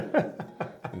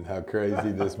how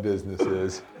crazy this business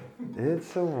is.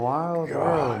 It's a wild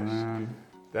world, man.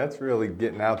 That's really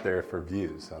getting out there for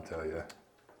views, I'll tell you.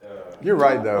 You're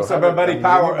right, though. What's up, everybody?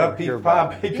 Power Up Peak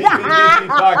Podcast.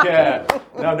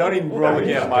 No, don't even roll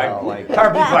again, Mike. Power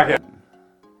Up Peak Podcast.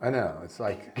 I know. It's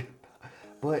like...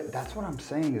 But that's what I'm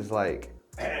saying is like...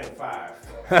 And 5.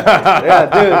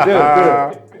 Yeah,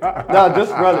 dude. No,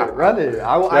 just run it.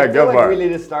 I feel like we need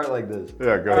to start like this.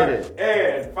 Yeah, go ahead.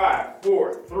 And 5,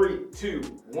 4, 3, 2,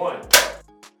 1.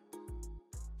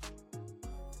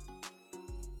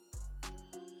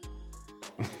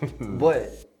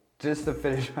 But just to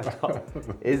finish my thought,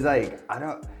 is like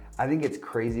I think it's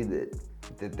crazy that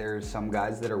there's some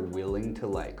guys that are willing to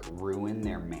like ruin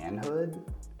their manhood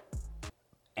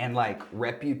and like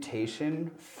reputation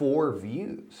for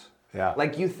views. Yeah.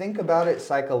 Like you think about it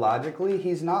psychologically,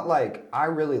 he's not like, I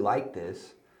really like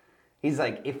this. He's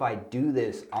like, if I do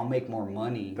this, I'll make more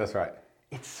money. That's right.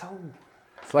 It's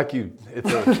like you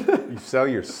sell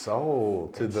your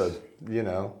soul to the,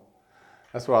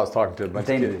 That's what I was talking to a bunch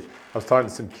of kids. I was talking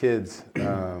to some kids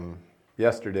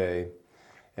yesterday,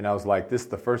 and I was like, this is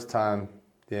the first time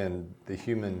in the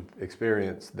human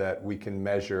experience that we can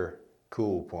measure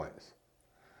cool points.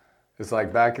 It's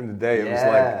like back in the day, it was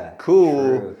like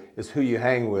cool is who you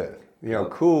hang with.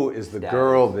 Cool is the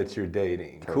girl that you're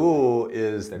dating. Totally. Cool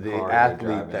is the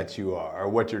athlete that you are, or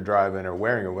what you're driving or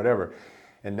wearing or whatever.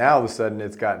 And now all of a sudden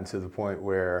it's gotten to the point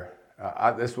where,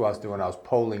 this is what I was doing, I was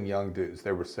polling young dudes.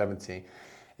 They were 17.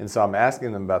 And so I'm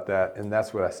asking them about that, and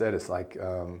that's what I said. It's like,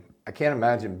 I can't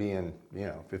imagine being,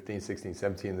 15, 16,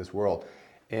 17 in this world.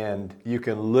 And you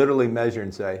can literally measure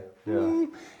and say,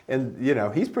 and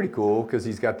he's pretty cool because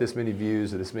he's got this many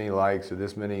views or this many likes or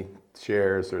this many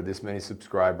shares or this many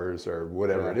subscribers or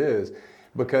whatever it is.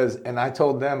 And I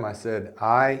told them, I said,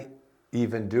 I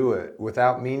even do it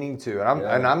without meaning to.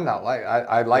 And I'm not like,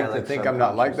 I like to think I'm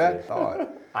not like that.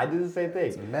 I do the same thing.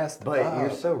 It's messed but up.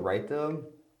 You're so right though.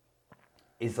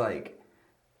 It's like,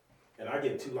 and I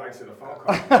get 2 likes in a phone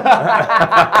call.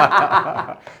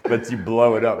 But you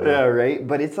blow it up. Man. Yeah, right.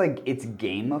 But it's like, it's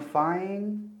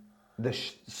gamifying the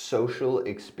social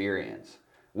experience,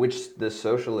 which the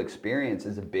social experience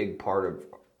is a big part of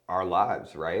our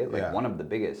lives, right? Like one of the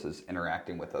biggest is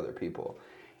interacting with other people.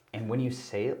 And when you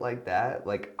say it like that,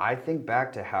 like I think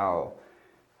back to how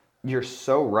you're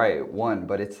so right,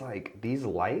 but it's like these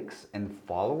likes and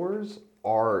followers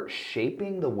are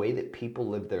shaping the way that people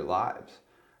live their lives.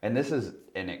 And this is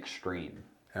an extreme.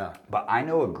 Yeah. But I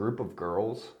know a group of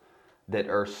girls that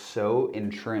are so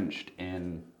entrenched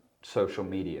in social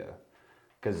media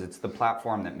because it's the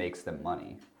platform that makes them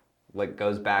money. Like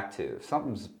goes back to if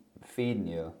something's feeding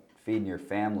your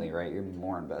family, right? You're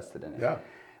more invested in it. Yeah.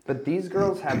 But these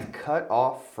girls have cut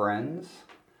off friends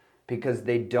because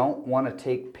they don't want to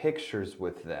take pictures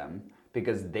with them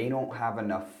because they don't have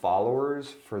enough followers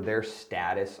for their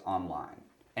status online.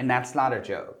 And that's not a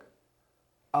joke.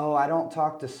 Oh, I don't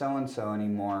talk to so-and-so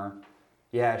anymore.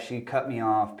 Yeah, she cut me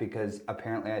off because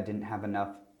apparently I didn't have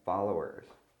enough followers.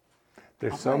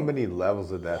 There's so many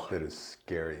levels of that is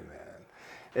scary, man.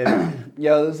 And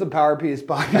yo, this is a Power Piece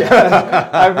podcast.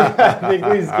 I think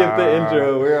we skipped the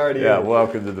intro. We're already in.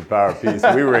 Welcome to the Power Piece.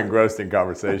 We were engrossed in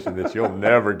conversation that you'll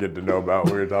never get to know about.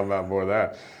 We were talking about more of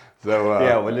that.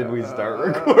 So when did we start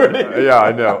recording? Yeah,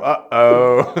 I know.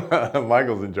 Uh-oh.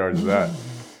 Michael's in charge of that.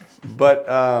 But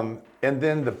and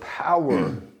then the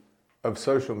power of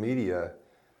social media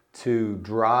to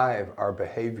drive our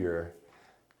behavior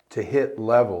to hit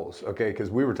levels, okay?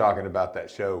 Because we were talking about that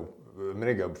show a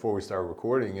minute ago before we started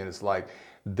recording, and it's like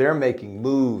they're making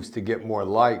moves to get more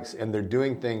likes, and they're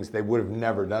doing things they would have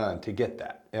never done to get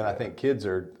that. And I think kids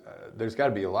are, there's got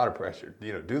to be a lot of pressure.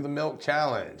 Do the milk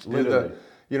challenge. Literally.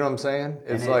 You know what I'm saying?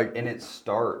 It's and it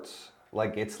starts,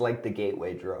 like, it's like the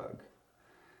gateway drug.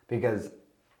 Because,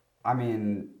 I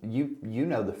mean, you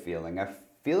know the feeling. I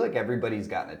feel like everybody's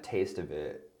gotten a taste of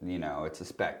it. It's a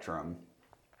spectrum.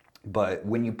 But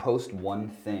when you post one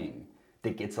thing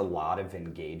that gets a lot of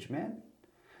engagement,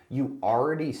 you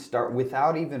already start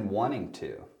without even wanting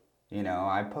to.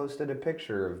 I posted a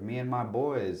picture of me and my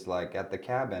boys, like, at the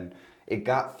cabin. It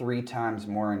got 3 times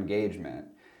more engagement.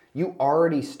 You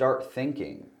already start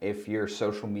thinking, if you're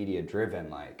social media driven,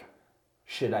 like,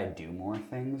 should I do more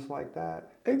things like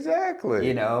that?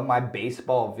 Exactly. My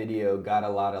baseball video got a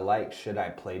lot of likes. Should I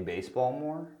play baseball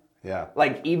more? Yeah.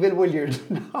 Like, even when you're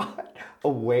not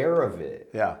aware of it.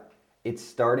 Yeah. It's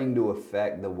starting to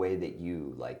affect the way that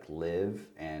you, like, live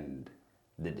and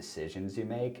the decisions you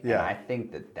make. Yeah. And I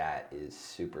think that is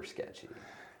super sketchy.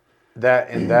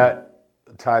 That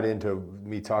tied into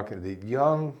me talking to the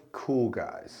young, cool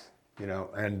guys you know.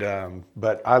 And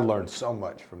but I learned so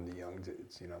much from the young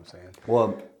dudes. You know what I'm saying?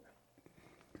 Well,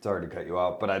 sorry to cut you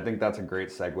off, but I think that's a great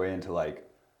segue into like,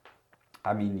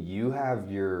 I mean, you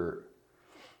have your,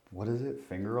 what is it?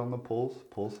 Finger on the pulse?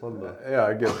 Pulse on the... Yeah,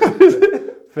 I guess.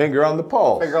 Finger on the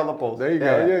pulse. Finger on the pulse. There you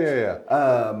go.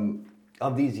 Yeah.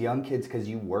 Of these young kids, because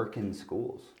you work in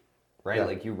schools, right? Yeah.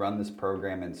 Like you run this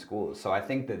program in schools. So I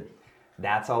think that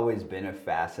that's always been a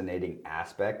fascinating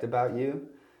aspect about you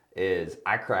is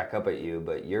I crack up at you,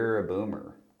 but you're a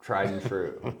boomer. Tried and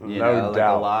true. You No know,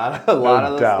 doubt. Like a lot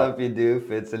of the doubt. stuff you do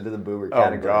fits into the boomer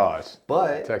category. Oh gosh.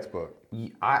 But Textbook.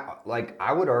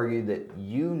 I would argue that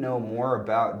you know more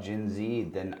about Gen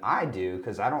Z than I do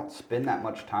because I don't spend that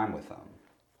much time with them.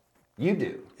 You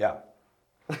do. Yeah.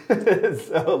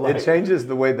 So like, It changes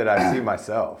the way that I see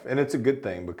myself, and it's a good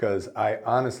thing because I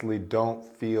honestly don't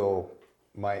feel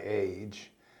my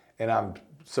age, and I'm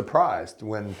surprised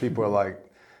when people are like,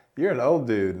 "You're an old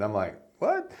dude," and I'm like,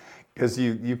 "What?" Because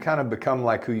you kind of become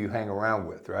like who you hang around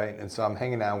with, right? And so I'm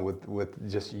hanging out with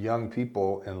just young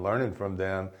people and learning from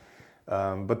them.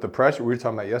 But the pressure we were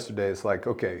talking about yesterday, it's like,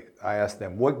 okay, I asked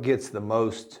them, what gets the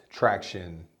most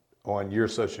traction on your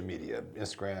social media,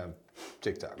 Instagram,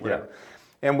 TikTok, whatever.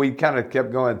 Yeah. And we kind of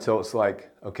kept going until it's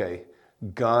like, okay,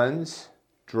 guns,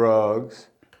 drugs,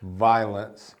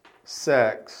 violence,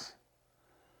 sex.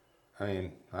 I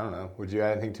mean, I don't know. Would you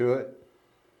add anything to it?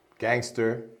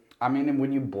 Gangster. I mean, and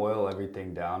when you boil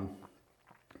everything down,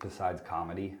 besides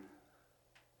comedy,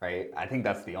 right? I think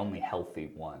that's the only healthy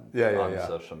one on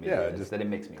social media. Yeah, just that it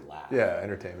makes me laugh. Yeah,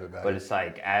 entertainment value. But it's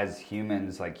like, as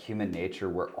humans, like human nature,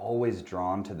 we're always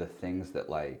drawn to the things that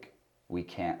like we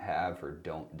can't have or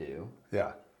don't do.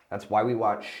 Yeah. That's why we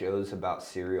watch shows about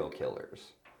serial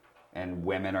killers. And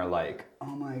women are like, oh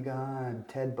my God,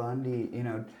 Ted Bundy, you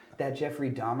know, that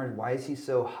Jeffrey Dahmer, why is he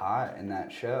so hot in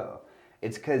that show?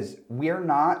 It's because we're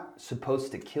not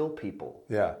supposed to kill people.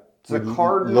 Yeah. It's a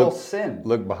cardinal sin.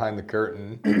 Look behind the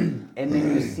curtain. And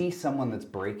then you see someone that's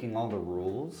breaking all the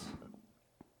rules,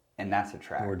 and that's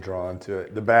attractive. We're drawn to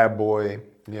it. The bad boy,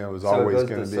 you know, is always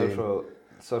going to be.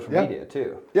 Social media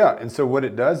too. Yeah, and so what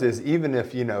it does is even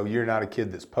if, you know, you're not a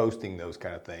kid that's posting those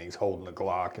kind of things, holding a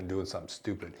Glock and doing something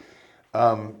stupid,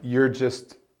 you're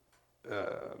just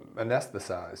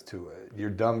anesthetized to it.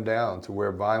 You're dumbed down to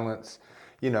where violence,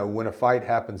 you know, when a fight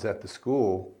happens at the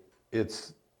school,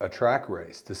 it's a track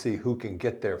race to see who can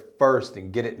get there first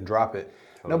and get it and drop it.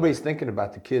 Totally. Nobody's thinking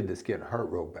about the kid that's getting hurt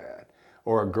real bad,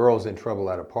 or a girl's in trouble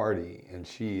at a party and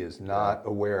she is not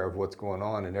aware of what's going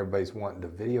on and everybody's wanting to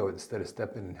video it instead of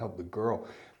step in and help the girl.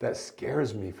 That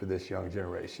scares me for this young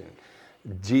generation.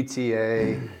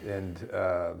 GTA and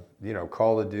you know,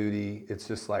 Call of Duty, it's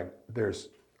just like there's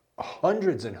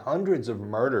hundreds and hundreds of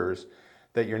murders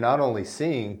that you're not only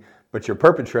seeing, but you're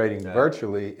perpetrating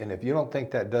virtually, and if you don't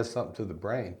think that does something to the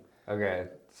brain. Okay,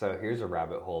 so here's a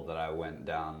rabbit hole that I went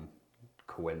down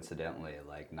coincidentally,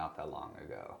 like not that long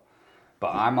ago.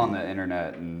 But I'm on the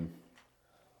internet, and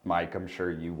Mike, I'm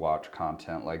sure you watch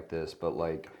content like this, but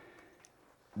like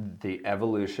the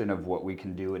evolution of what we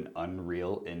can do in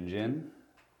Unreal Engine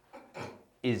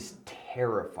is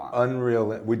terrifying. Unreal,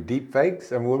 with deep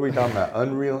fakes? I mean, what are we talking about?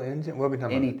 Unreal Engine? What are we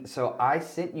talking about? So I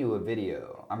sent you a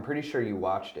video. I'm pretty sure you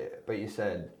watched it, but you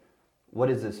said,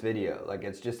 what is this video? Like,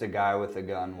 it's just a guy with a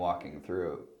gun walking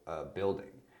through a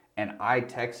building. And I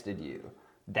texted you,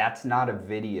 that's not a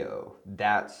video.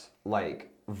 That's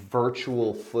like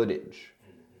virtual footage.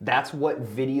 That's what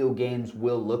video games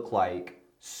will look like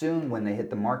soon when they hit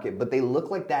the market, but they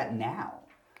look like that now.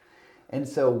 And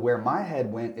so where my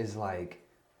head went is like,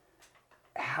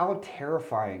 how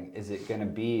terrifying is it going to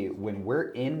be when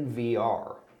we're in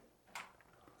VR?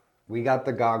 We got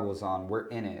the goggles on, we're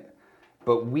in it,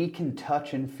 but we can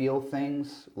touch and feel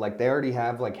things. Like they already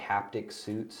have like haptic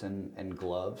suits and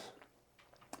gloves.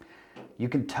 You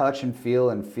can touch and feel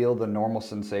the normal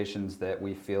sensations that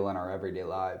we feel in our everyday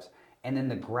lives. And then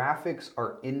the graphics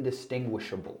are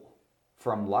indistinguishable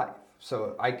from life.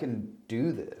 So I can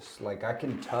do this. Like I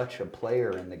can touch a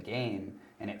player in the game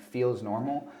and it feels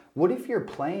normal. What if you're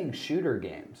playing shooter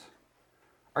games?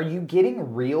 Are you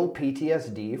getting real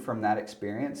PTSD from that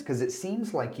experience? Because it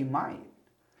seems like you might.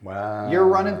 Wow. You're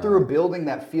running through a building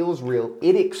that feels real.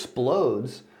 It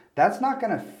explodes. That's not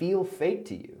going to feel fake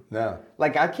to you. No.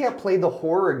 Like I can't play the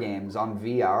horror games on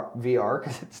VR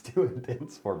because it's too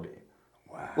intense for me.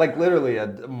 Wow. Like literally a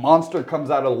monster comes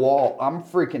out of the wall. I'm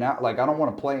freaking out. Like I don't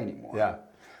want to play anymore. Yeah.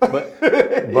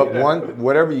 But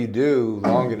whatever you do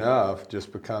long enough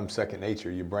just becomes second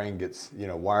nature. Your brain gets, you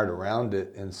know, wired around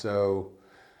it. And so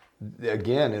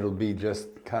again, it'll be just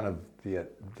kind of the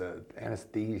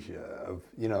anesthesia of,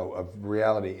 you know, of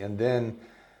reality. And then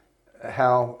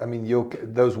how, I mean,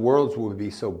 those worlds will be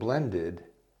so blended.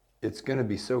 It's going to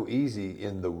be so easy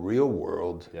in the real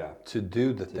world to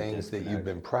do the things that you've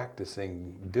been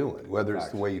practicing doing, whether it's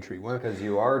the way you treat women. Because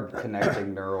you are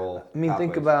connecting neural I mean, pathways.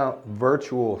 think about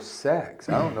virtual sex.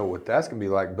 I don't know what that's going to be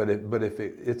like, but if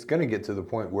it's going to get to the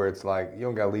point where it's like, you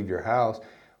don't got to leave your house.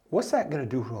 What's that going to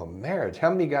do to a marriage? How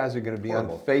many guys are going to be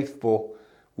unfaithful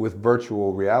with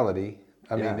virtual reality?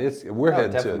 I mean, we're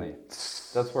headed definitely.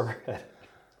 That's where we're headed.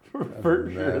 For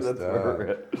sure, that's where we're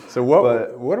at. So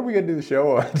what are we gonna do the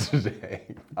show on today?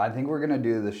 I think we're gonna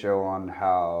do the show on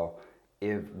how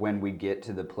when we get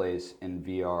to the place in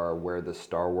VR where the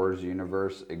Star Wars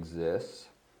universe exists,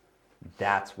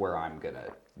 that's where I'm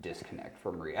gonna disconnect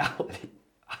from reality.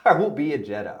 I will be a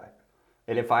Jedi,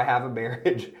 and if I have a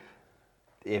marriage,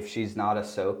 if she's not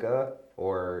Ahsoka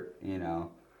or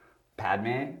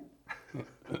Padme,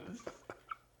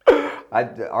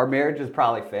 our marriage is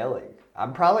probably failing.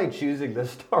 I'm probably choosing the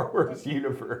Star Wars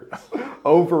universe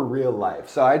over real life.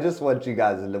 So I just want you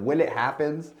guys to, when it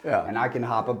happens, and I can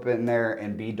hop up in there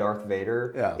and be Darth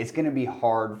Vader, it's going to be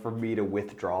hard for me to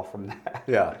withdraw from that.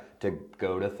 Yeah. To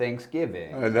go to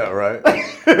Thanksgiving. I know, right?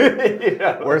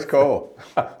 Where's Cole?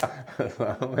 I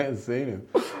haven't seen him.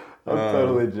 I'm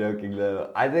totally joking,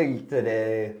 though. I think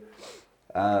today,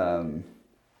 I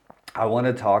want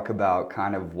to talk about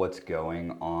kind of what's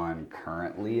going on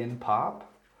currently in pop.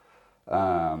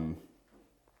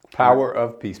 Power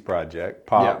of Peace Project,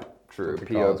 POP. Yeah, true.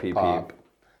 POPP.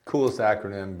 Coolest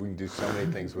acronym. We can do so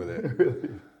many things with it.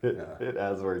 It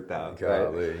has worked out.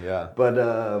 Golly, right? Yeah. But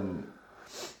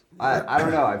I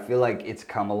don't know. I feel like it's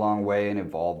come a long way and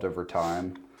evolved over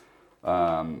time.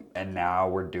 And now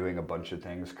we're doing a bunch of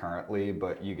things currently,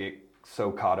 but you get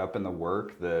so caught up in the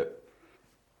work that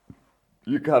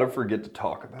you kind of forget to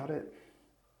talk about it.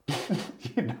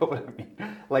 You know what I mean?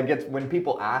 Like, it's when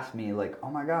people ask me, like, oh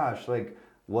my gosh, like,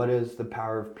 what does the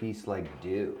Power of Peace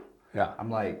do? Yeah. I'm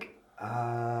like,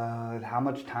 how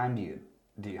much time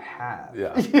do you have?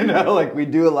 Yeah. Like, we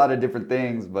do a lot of different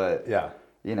things, but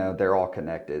they're all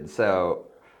connected. So,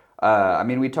 I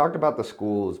mean, we talked about the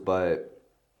schools, but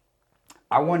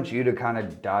I want you to kind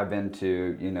of dive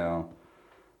into,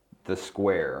 the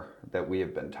square that we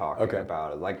have been talking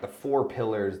about, like the 4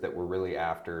 pillars that we're really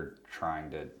after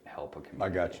trying to help a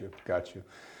community. I got you.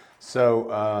 So,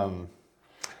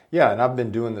 and I've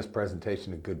been doing this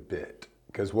presentation a good bit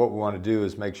because what we want to do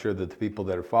is make sure that the people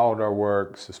that have followed our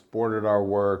work, supported our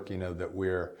work, that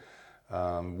we're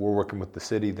working with the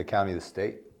city, the county, the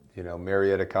state,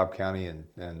 Marietta, Cobb County, and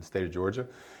the state of Georgia.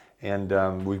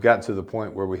 And we've gotten to the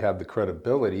point where we have the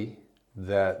credibility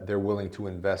that they're willing to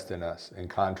invest in us and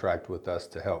contract with us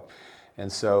to help. And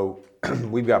so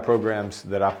we've got programs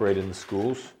that operate in the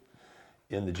schools,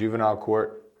 in the juvenile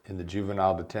court, in the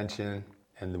juvenile detention,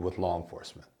 and with law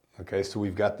enforcement. Okay, so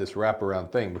we've got this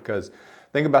wraparound thing because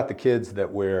think about the kids that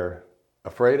we're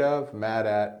afraid of, mad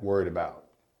at, worried about.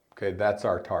 Okay, that's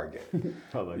our target.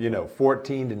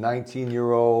 14 to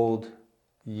 19-year-old,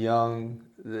 young,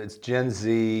 it's Gen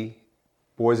Z,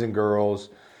 boys and girls,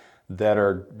 that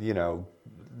are,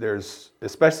 there's,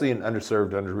 especially in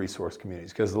underserved, under-resourced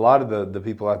communities, because a lot of the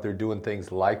people out there doing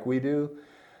things like we do,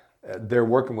 they're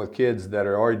working with kids that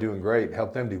are already doing great,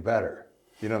 help them do better.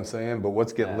 You know what I'm saying? But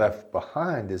what's getting left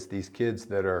behind is these kids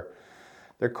that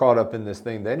they're caught up in this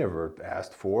thing they never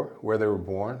asked for, where they were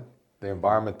born, the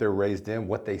environment they're raised in,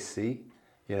 what they see,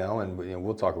 and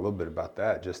we'll talk a little bit about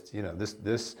that. Just,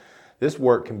 this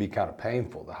work can be kind of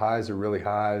painful. The highs are really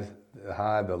high,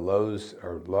 the lows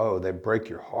are low. They break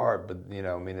your heart, but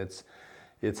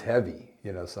it's heavy,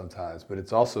 sometimes. But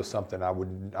it's also something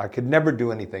I could never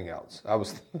do anything else. I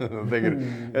was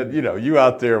thinking, you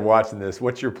out there watching this,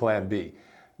 what's your plan B?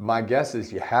 My guess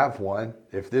is you have one.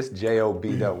 If this JOB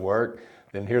doesn't work,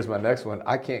 then here's my next one.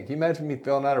 Can you imagine me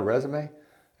filling out a resume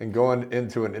and going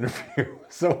into an interview?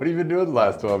 So what have you been doing the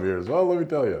last 12 years? Well, let me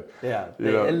tell you. Yeah,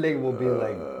 the ending will be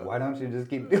like, why don't you just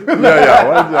keep doing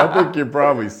that? I think you're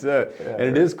probably set. Yeah. And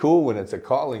it is cool when it's a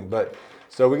calling. But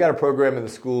so we got a program in the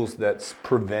schools that's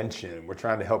prevention. We're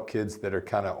trying to help kids that are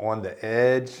kind of on the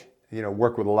edge,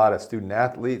 work with a lot of student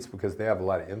athletes because they have a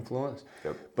lot of influence.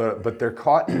 Yep. But they're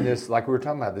caught in this, like we were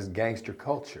talking about, this gangster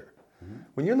culture.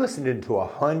 When you're listening to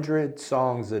 100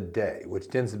 songs a day, which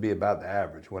tends to be about the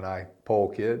average when I poll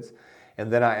kids,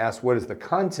 and then I ask what is the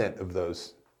content of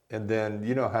those, and then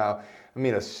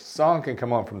a song can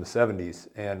come on from the 70s,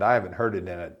 and I haven't heard it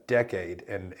in a decade,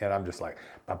 and I'm just like,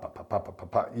 pa, pa, pa, pa, pa,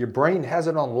 pa. Your brain has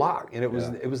it on lock, and it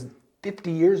was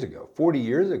 50 years ago, 40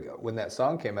 years ago when that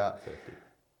song came out. 50.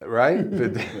 right?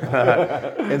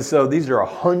 And so these are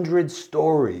 100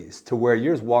 stories to where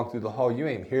you just walk through the hall, you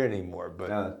ain't here anymore,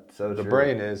 but so the true.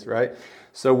 brain is, right?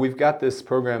 So we've got this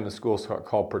program in the schools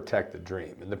called Protect the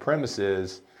Dream. And the premise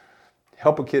is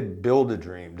help a kid build a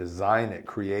dream, design it,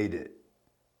 create it,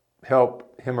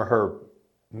 help him or her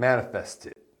manifest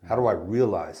it. How do I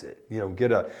realize it?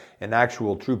 Get an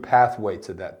actual true pathway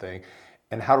to that thing.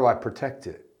 And how do I protect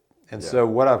it? And so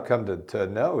what I've come to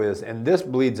know is, and this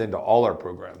bleeds into all our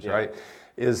programs, right?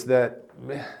 Is that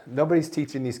nobody's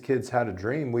teaching these kids how to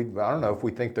dream. I don't know if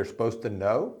we think they're supposed to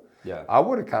know. Yeah. I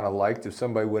would have kind of liked if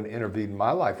somebody would have intervened in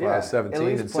my life when I was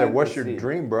 17 and said, what's your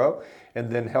dream, bro? And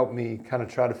then help me kind of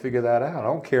try to figure that out. I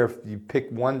don't care if you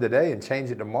pick one today and change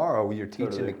it tomorrow. You're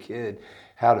teaching a kid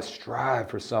how to strive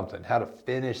for something, how to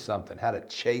finish something, how to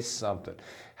chase something,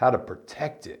 how to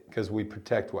protect it, because we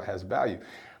protect what has value.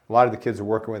 A lot of the kids are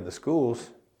working in the schools,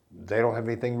 they don't have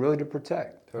anything really to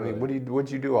protect. I mean,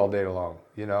 what'd you do all day long?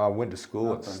 I went to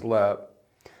school and slept,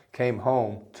 came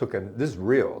home, took a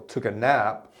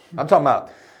nap. I'm talking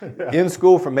about in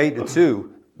school from 8 to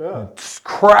 2,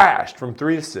 crashed from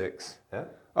 3 to 6. Yeah.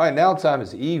 All right, now time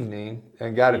is evening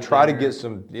and got to try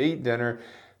to eat dinner,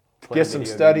 get some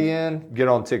study in, get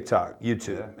on TikTok,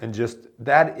 YouTube, and just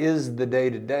that is the day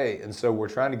to day. And so we're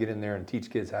trying to get in there and teach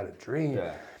kids how to dream.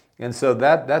 Yeah. And so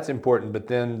that's important. But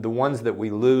then the ones that we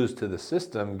lose to the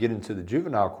system get into the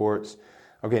juvenile courts.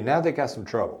 Okay, now they got some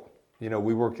trouble.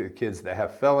 We work with kids that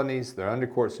have felonies. They're under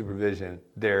court supervision.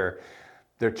 Their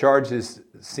charges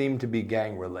seem to be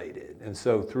gang related. And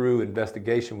so through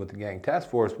investigation with the gang task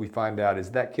force, we find out,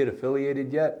 is that kid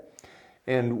affiliated yet?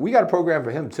 And we got a program for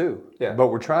him too. Yeah. But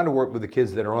we're trying to work with the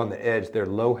kids that are on the edge. They're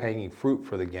low-hanging fruit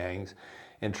for the gangs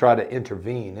and try to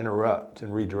intervene, interrupt,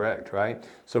 and redirect, right?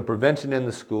 So prevention in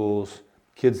the schools,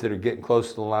 kids that are getting close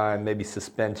to the line, maybe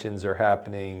suspensions are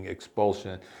happening,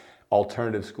 expulsion,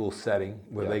 alternative school setting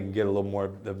where they can get a little more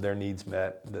of their needs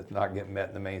met that's not getting met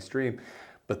in the mainstream.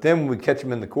 But then when we catch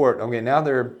them in the court, okay, now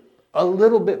they're a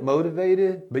little bit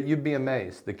motivated, but you'd be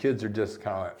amazed. The kids are just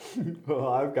kind of like...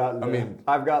 Well, I've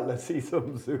gotten to see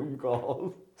some Zoom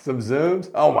calls. Some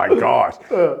Zooms? Oh my gosh.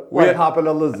 We're hopping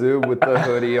on the Zoom with the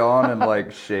hoodie on and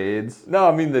like shades. No,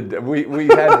 I mean, we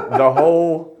had the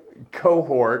whole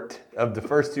cohort of the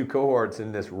first 2 cohorts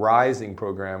in this Rising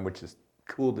program, which is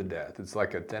cool to death. It's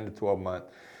like a 10 to 12 month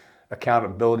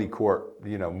accountability court,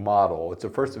 model. It's the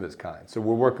first of its kind. So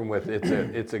we're working with,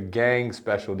 it's a gang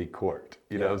specialty court,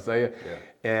 you know what I'm saying? Yeah.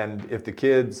 And if the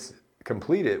kids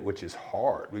complete it, which is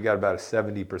hard, we got about a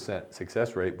 70%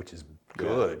 success rate, which is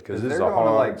good, because this is a hard...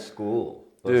 They're going to school,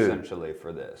 essentially,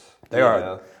 for this. They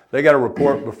are. They got to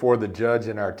report before the judge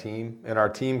and our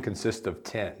team consists of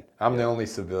 10. I'm the only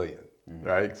civilian.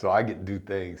 Right, so I get to do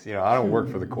things. I don't work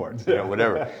for the courts.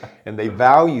 Whatever, and they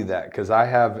value that because I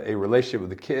have a relationship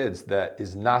with the kids that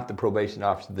is not the probation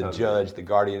officer, the judge, the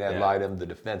guardian ad litem, the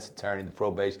defense attorney, the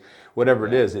probation, whatever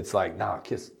it is. It's like, nah,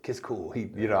 Kiss cool.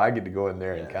 I get to go in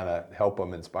there and kind of help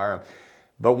them, inspire them.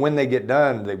 But when they get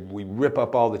done, we rip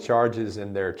up all the charges,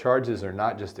 and their charges are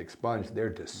not just expunged; they're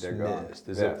dismissed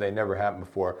as if they never happened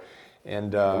before.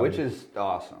 And which is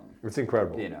awesome. It's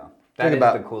incredible. That is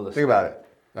the coolest. Think about it.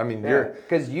 I mean,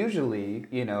 because usually,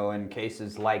 in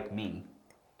cases like me,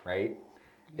 right,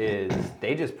 is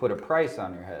they just put a price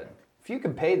on your head. If you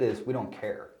can pay this, we don't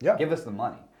care. Yeah. Give us the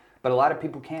money. But a lot of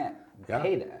people can't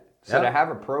pay that. So to have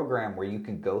a program where you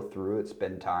can go through it,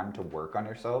 spend time to work on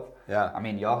yourself. Yeah. I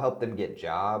mean, y'all help them get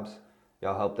jobs.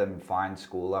 Y'all help them find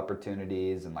school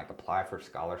opportunities and apply for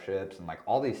scholarships and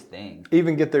all these things.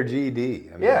 Even get their GED.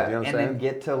 You know what I'm saying? Then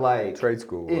get to trade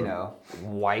school.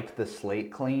 Wipe the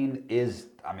slate clean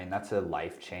that's a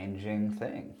life-changing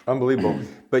thing. Unbelievable.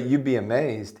 But you'd be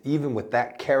amazed, even with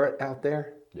that carrot out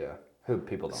there. Yeah. Who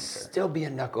people don't care. Still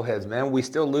being knuckleheads, man. We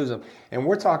still lose them. And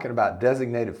we're talking about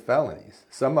designated felonies.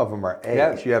 Some of them are A's.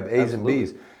 Yeah, you have A's and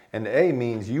B's. And the A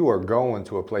means you are going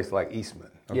to a place like Eastman.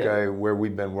 Okay, where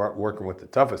we've been working with the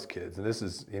toughest kids. And this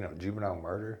is, juvenile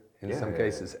murder in some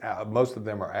cases. Most of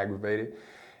them are aggravated.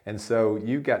 And so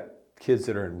you've got kids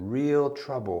that are in real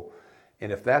trouble.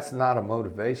 And if that's not a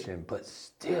motivation, but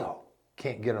still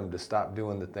can't get them to stop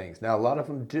doing the things. Now, a lot of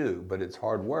them do, but it's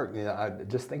hard work. I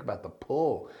just think about the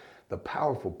pull, the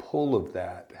powerful pull of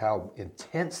that, how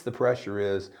intense the pressure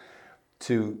is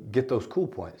to get those cool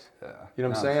points. Yeah. You know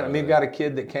what I'm saying? I mean, got a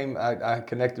kid that came, I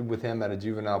connected with him at a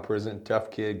juvenile prison, tough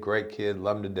kid, great kid,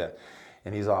 love him to death.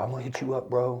 And he's like, I'm gonna hit you up,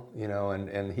 bro.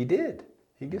 And he did.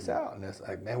 He gets out and it's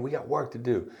like, man, we got work to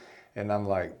do. And I'm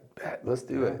like, let's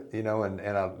do it. And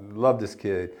I love this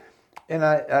kid. And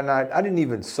I didn't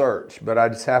even search, but I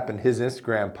just happened, his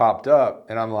Instagram popped up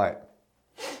and I'm like,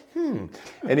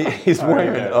 And he's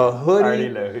wearing a hoodie,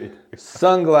 know.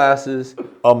 sunglasses,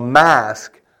 a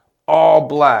mask, all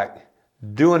black,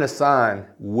 doing a sign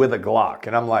with a Glock.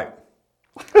 And I'm like,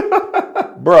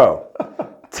 bro,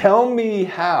 tell me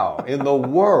how in the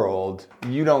world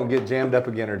you don't get jammed up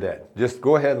again or dead. Just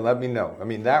go ahead and let me know. I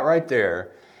mean, that right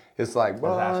there, it's like,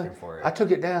 well, asking for it. I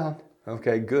took it down.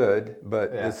 Okay, good.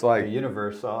 But it's like, the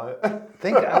universe saw it.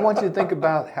 I want you to think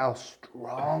about how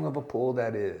strong of a pull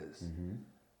that is. Mm-hmm.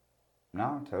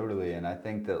 No, totally. And I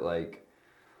think that like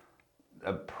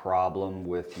a problem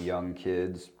with young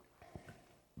kids,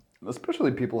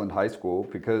 especially people in high school,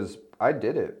 because I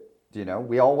did it. You know,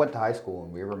 we all went to high school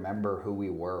and we remember who we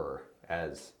were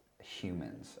as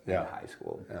humans in high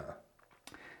school. Yeah.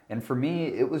 And for me,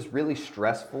 it was really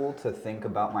stressful to think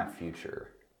about my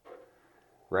future,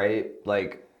 right?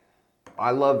 Like,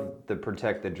 I love the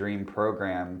Protect the Dream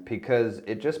program because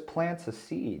it just plants a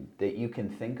seed that you can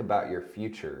think about your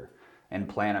future and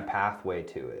plan a pathway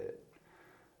to it.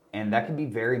 And that can be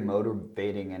very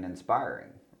motivating and inspiring,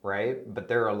 right? But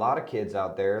there are a lot of kids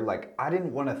out there, like, I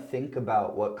didn't want to think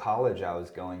about what college I was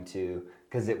going to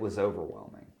because it was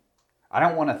overwhelming. I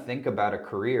don't want to think about a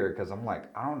career because I'm like,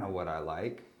 I don't know what I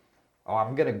like. Oh,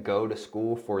 I'm going to go to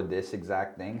school for this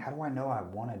exact thing. How do I know I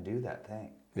want to do that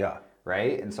thing? Yeah.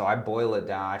 Right? And so I boil it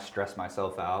down. I stress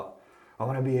myself out. I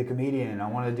want to be a comedian. I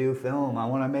want to do film. I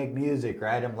want to make music,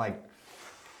 right? I'm like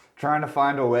trying to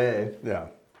find a way. Yeah.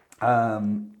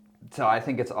 So I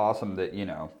think it's awesome that, you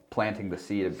know, planting the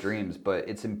seed of dreams, but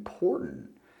it's important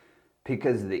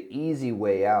because the easy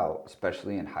way out,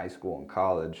 especially in high school and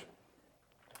college,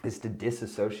 is to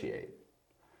disassociate,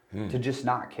 to just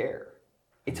not care.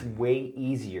 It's way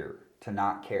easier to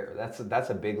not care. That's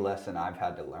a big lesson I've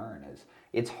had to learn is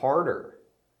it's harder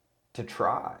to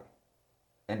try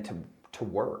and to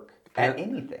work at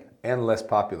anything. And less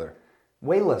popular.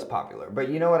 Way less popular. But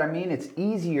you know what I mean? It's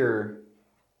easier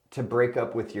to break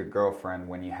up with your girlfriend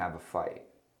when you have a fight.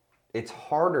 It's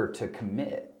harder to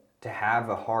commit, to have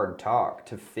a hard talk,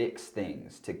 to fix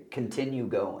things, to continue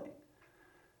going.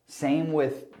 Same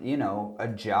with, you know, a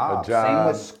job. Same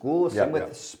with school, same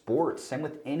with sports, same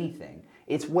with anything.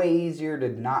 It's way easier to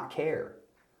not care.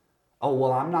 Oh,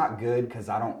 well, I'm not good because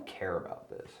I don't care about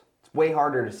this. It's way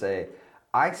harder to say,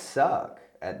 I suck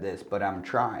at this, but I'm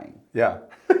trying. Yeah.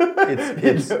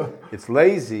 It's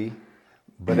lazy,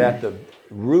 but at the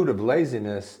root of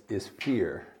laziness is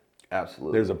fear.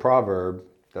 Absolutely. There's a proverb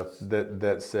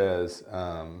that says,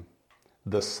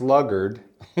 the sluggard,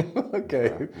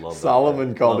 okay,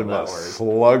 Solomon called him a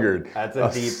sluggard. That's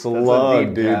a deep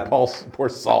slug, dude. Yeah. Pour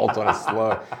salt on a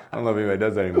slug. I don't know if anybody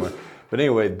does that anymore. But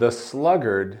anyway, the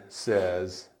sluggard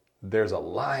says there's a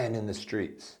lion in the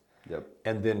streets,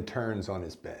 and then turns on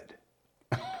his bed.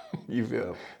 You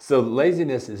feel? So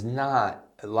laziness is not,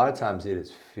 a lot of times it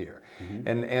is fear.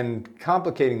 Mm-hmm. And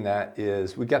complicating that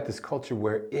is we got this culture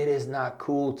where it is not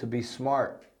cool to be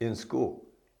smart in school.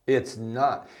 It's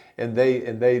not. And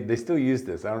they still use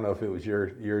this. I don't know if it was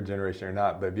your generation or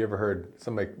not, but have you ever heard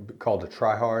somebody called a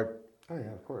try-hard? Oh,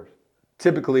 yeah, of course.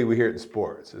 Typically, we hear it in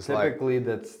sports. It's Typically,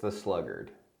 that's the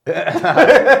sluggard.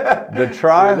 The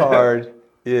try-hard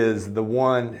is the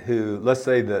one who, let's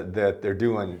say that they're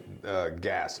doing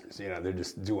gassers. You know, they're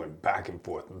just doing back and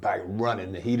forth, running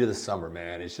in the heat of the summer,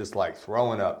 man. It's just like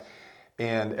throwing up.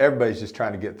 And everybody's just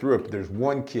trying to get through it. But there's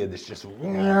one kid that's just, he's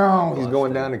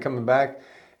going down and coming back.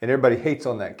 And everybody hates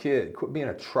on that kid. Quit being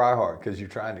a try-hard because you're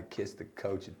trying to kiss the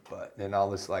coach's butt and all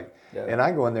this And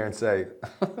I go in there and say,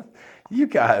 you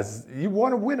guys, you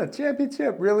want to win a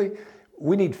championship, really?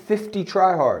 We need 50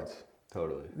 try-hards.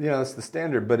 Totally. You know, it's the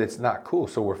standard, but it's not cool.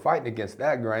 So we're fighting against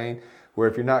that grain where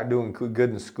if you're not doing good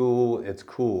in school, it's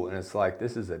cool. And it's like,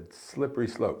 this is a slippery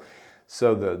slope.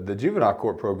 So the juvenile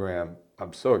court program,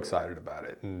 I'm so excited about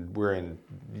it. And we're in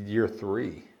year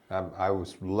 3. I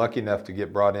was lucky enough to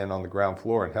get brought in on the ground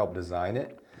floor and help design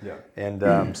it. Yeah.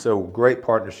 And so great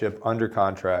partnership, under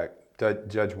contract.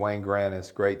 Judge Wayne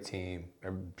Granis, great team.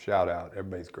 Shout out,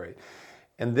 everybody's great.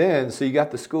 And then, so you got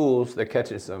the schools that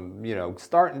catching some, you know,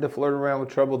 starting to flirt around with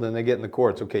trouble, then they get in the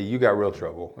courts. Okay, you got real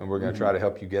trouble, and we're going to try to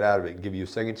help you get out of it and give you a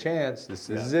second chance. This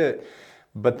is it.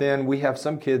 But then we have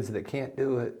some kids that can't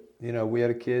do it. You know, we had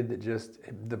a kid that just,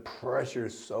 the pressure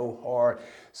is so hard.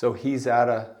 So he's at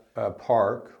a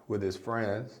park with his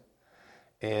friends,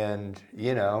 and,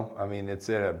 you know, I mean, it's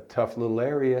in a tough little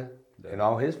area, and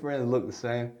all his friends look the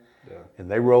same. Yeah.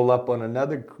 And they roll up on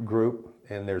another group,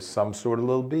 and there's some sort of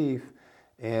little beef.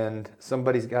 And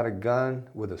somebody's got a gun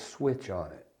with a switch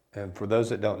on it. And for those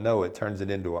that don't know, it turns it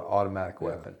into an automatic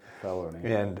weapon.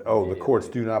 Felony. And, the courts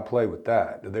do not play with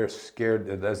that. They're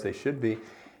scared, as they should be.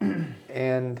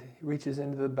 And he reaches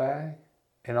into the bag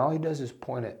and all he does is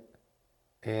point it,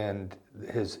 and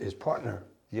his partner,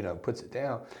 puts it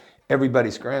down.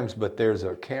 Everybody screams, but there's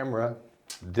a camera.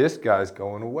 This guy's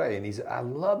going away, and I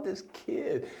love this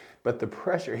kid, but the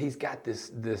pressure, he's got this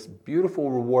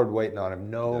beautiful reward waiting on him.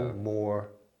 No more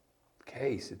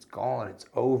case. It's gone. It's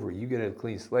over. You get a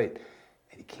clean slate,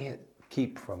 and he can't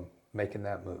keep from making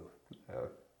that move.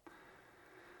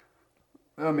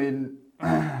 I mean,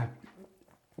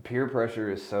 peer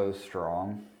pressure is so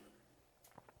strong.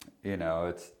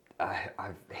 I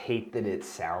hate that it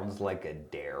sounds like a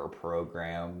DARE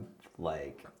program,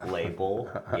 like label.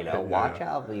 Watch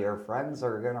out, your friends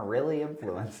are gonna really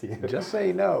influence you. Just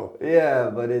say no. Yeah,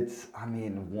 but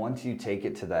once you take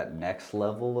it to that next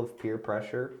level of peer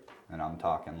pressure, and I'm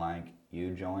talking like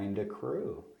you joined a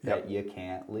crew that you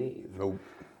can't leave. Nope.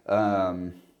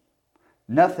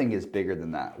 Nothing is bigger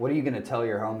than that. What are you going to tell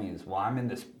your homies? Well, I'm in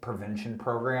this prevention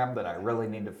program that I really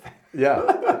need to... Yeah.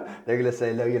 They're going to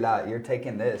say, no, you're not. You're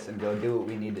taking this and go do what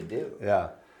we need to do. Yeah.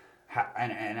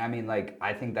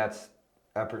 I think that's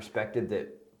a perspective that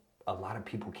a lot of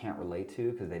people can't relate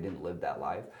to because they didn't live that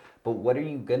life. But what are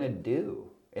you going to do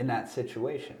in that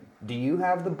situation? Do you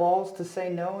have the balls to say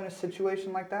no in a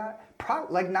situation like that?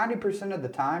 Like 90% of the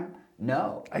time,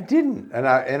 no. I didn't. And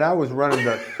I was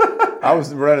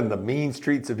running the mean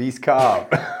streets of East Cobb.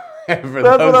 That's what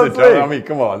I'm saying. I mean,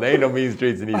 come on, there ain't no mean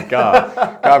streets in East Cobb.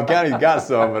 Cobb County's got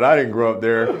some, but I didn't grow up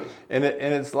there. And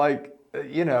it's like,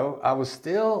 I was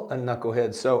still a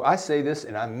knucklehead. So I say this,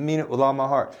 and I mean it with all my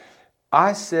heart.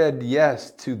 I said yes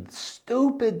to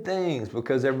stupid things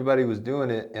because everybody was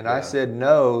doing it, and I said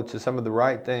no to some of the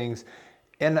right things.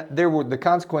 And the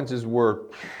consequences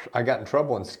were, I got in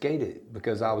trouble and skated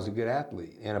because I was a good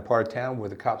athlete in a part of town where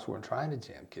the cops weren't trying to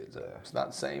jam kids up. It's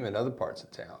not the same in other parts of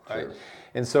town, right? Sure.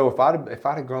 And so if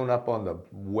I'd have grown up on the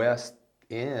West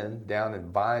End down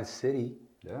in Vine City,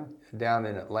 down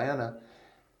in Atlanta,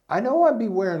 I know I'd be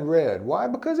wearing red. Why?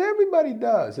 Because everybody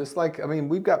does. It's like,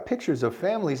 we've got pictures of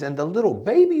families and the little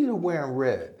babies are wearing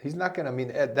red. He's not going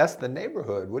to, that's the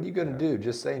neighborhood. What are you going to do?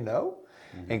 Just say no?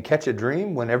 And catch a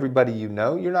dream when everybody you're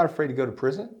not afraid to go to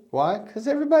prison. Why? Because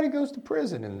everybody goes to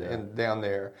prison and down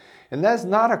there. And that's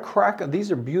not a crack.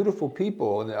 These are beautiful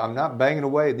people. And I'm not banging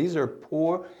away. These are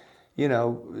poor,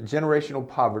 generational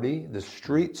poverty. The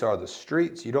streets are the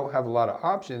streets. You don't have a lot of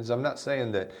options. I'm not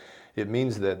saying that it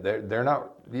means that they're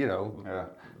not,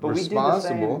 but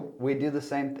responsible. We do the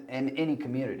same in any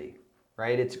community,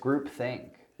 right? It's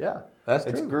groupthink. Yeah, that's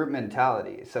true. It's group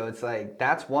mentality. So it's like,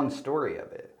 that's one story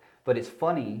of it. But it's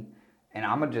funny, and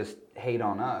I'm going to just hate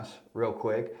on us real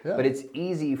quick, but it's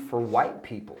easy for white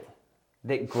people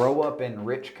that grow up in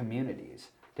rich communities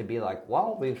to be like,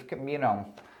 well, they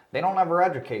don't ever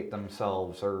educate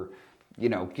themselves or,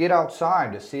 get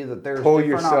outside to see that there's pull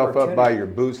yourself up by your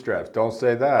bootstraps. Don't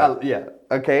say that.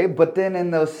 Okay. But then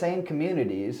in those same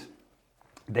communities,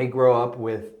 they grow up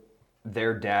with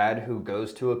their dad who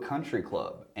goes to a country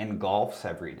club and golfs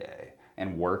every day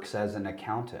and works as an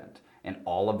accountant. And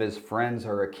all of his friends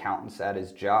are accountants at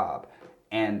his job.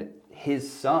 And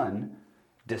his son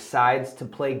decides to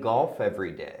play golf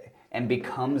every day and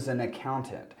becomes an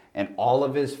accountant. And all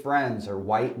of his friends are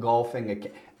white golfing.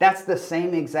 That's the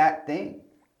same exact thing.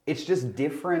 It's just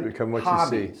different Become what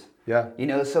hobbies. You see.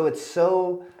 Yeah. So it's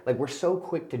so, we're so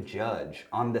quick to judge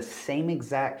on the same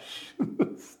exact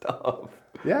stuff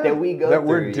that we go through. That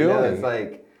we're doing. It's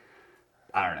like,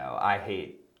 I don't know.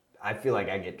 I feel like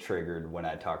I get triggered when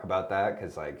I talk about that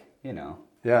because, I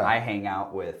hang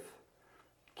out with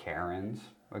Karens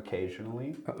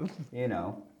occasionally,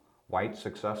 white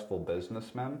successful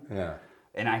businessmen. Yeah.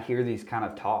 And I hear these kind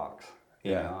of talks.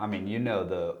 You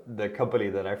know, the company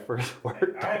that I first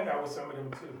worked I hang out with some of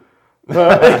them too.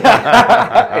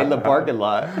 in the parking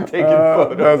lot taking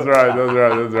photos.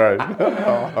 That's right.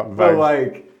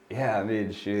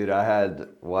 But shoot, I had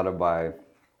one of my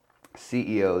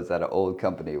CEOs at an old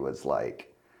company was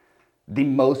like the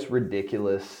most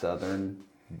ridiculous Southern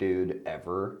dude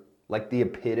ever. Like the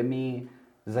epitome.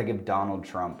 It's like if Donald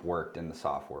Trump worked in the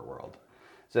software world.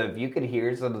 So if you could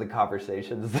hear some of the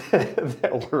conversations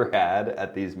that were had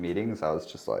at these meetings, I was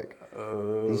just like,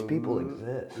 these people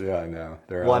exist. Yeah, I know.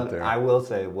 They're out there. I will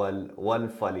say one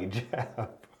funny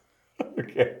jab.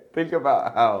 Okay, think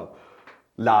about how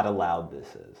not allowed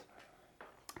this is.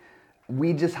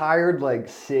 We just hired like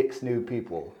 6 new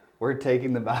people. We're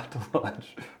taking them out to lunch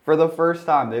for the first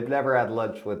time. They've never had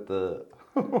lunch with the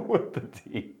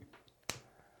team.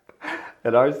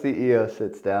 And our CEO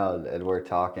sits down and we're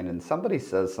talking and somebody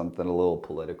says something a little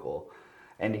political.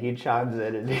 And he chimes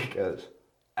in and he goes,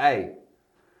 hey,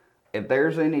 if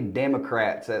there's any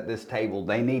Democrats at this table,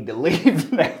 they need to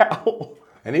leave now.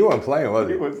 And he wasn't playing, was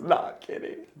he? He was not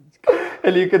kidding.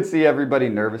 And you could see everybody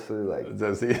nervously like,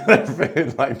 Does he?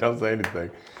 Like, don't say anything.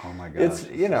 oh my gosh. It's,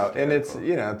 you know, and it's,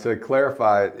 you know, to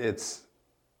clarify, it's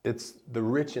the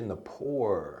rich and the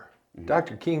poor.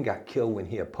 Dr. King got killed when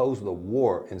he opposed the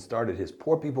war and started his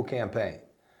Poor People campaign.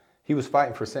 He was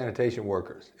fighting for sanitation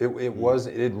workers. It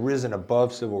had risen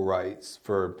above civil rights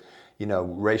for, you know,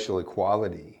 racial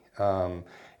equality. And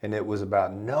it was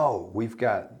about, no, we've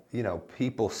got, you know,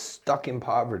 people stuck in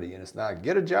poverty, and it's not,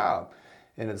 get a job.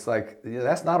 And it's like, you know,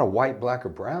 that's not a white, black, or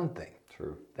brown thing.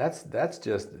 True. That's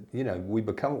just, you know, we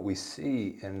become what we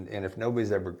see, and if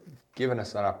nobody's ever given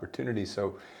us an opportunity,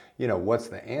 so, you know, what's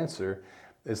the answer?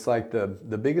 It's like the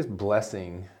biggest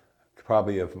blessing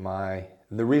probably of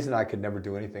the reason I could never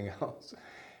do anything else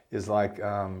is like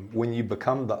when you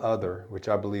become the other, which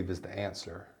I believe is the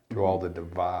answer to all the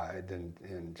divide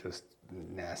and just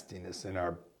nastiness in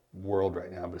our world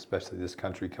right now, but especially this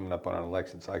country coming up on an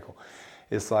election cycle.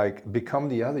 It's like, become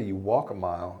the other, you walk a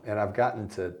mile, and I've gotten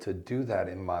to do that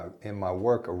in my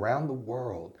work around the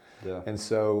world. Yeah. And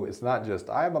so it's not just,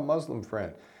 I have a Muslim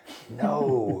friend.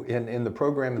 No, in the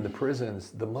program in the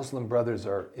prisons, the Muslim brothers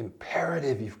are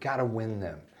imperative, you've got to win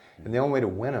them. And the only way to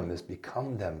win them is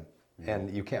become them.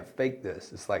 And you can't fake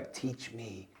this. It's like, teach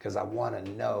me, because I want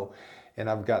to know. And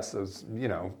I've got those, you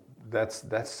know, that's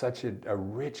such a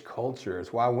rich culture.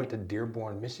 It's why I went to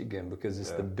Dearborn, Michigan, because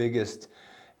it's the biggest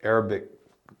Arabic,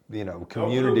 you know,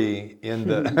 community in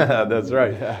the that's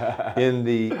right, in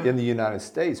the United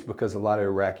States, because a lot of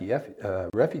Iraqi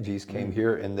refugees came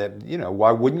here, and that, you know,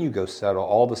 why wouldn't you go settle?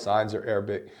 All the signs are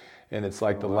Arabic, and it's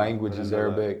like the language is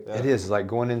Arabic. It is like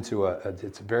going into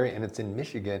and it's in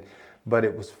Michigan, but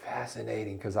it was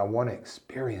fascinating because I want to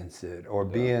experience it, or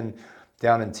being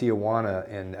down in Tijuana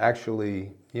and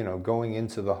actually, you know, going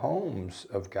into the homes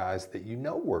of guys that you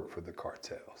know work for the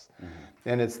cartels.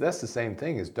 And that's the same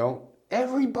thing, is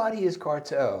everybody is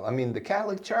cartel. I mean, the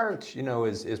Catholic Church, you know,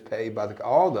 is paid by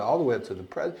all the way up to the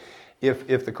president.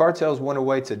 If the cartels went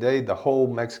away today, the whole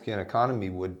Mexican economy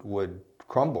would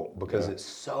crumble, because it's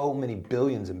so many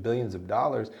billions and billions of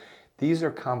dollars. These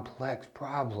are complex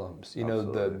problems. You know,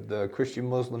 the Christian,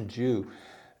 Muslim, Jew,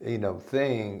 you know,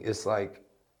 thing is like,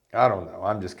 I don't know,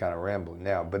 I'm just kind of rambling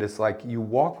now, but it's like you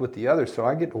walk with the others. So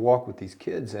I get to walk with these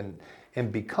kids and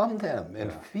become them and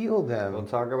feel them. We'll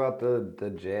talk about the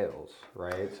jails,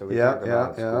 right? So we talk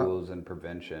about schools and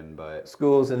prevention, but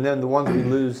schools, and then the ones we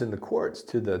lose in the courts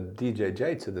to the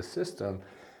DJJ, to the system.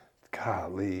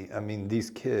 Golly, I mean, these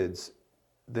kids,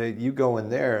 you go in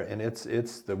there and it's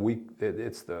the weak,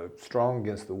 it's the strong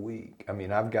against the weak. I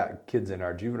mean, I've got kids in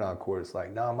our juvenile court. It's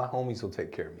like, no, my homies will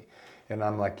take care of me. And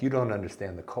I'm like, you don't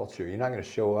understand the culture. You're not going to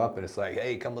show up and it's like,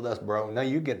 hey, come with us, bro. No,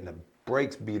 you're getting the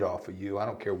brakes beat off of you. I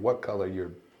don't care what color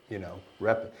you're, you know,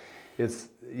 repping. It's,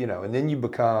 you know, and then you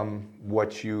become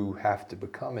what you have to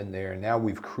become in there. And now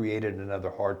we've created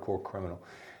another hardcore criminal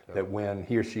that when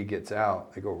he or she gets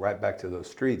out, they go right back to those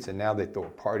streets. And now they throw a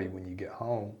party when you get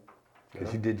home.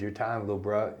 Because you did your time, little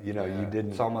bro. You know, you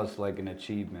didn't. It's almost like an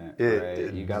achievement,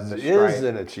 right? You got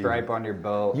the stripe on your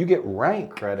belt. You get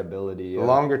rank. Credibility. The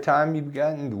longer time you've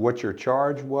gotten, what your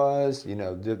charge was, you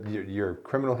know, your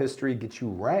criminal history gets you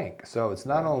rank. So it's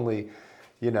not only,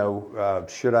 you know,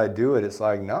 should I do it? It's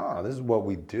like, no, this is what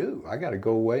we do. I got to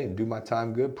go away and do my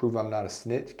time good, prove I'm not a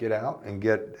snitch, get out and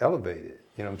get elevated.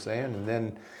 You know what I'm saying? And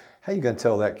then how you going to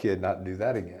tell that kid not to do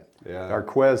that again? Yeah.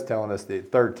 Arquez telling us that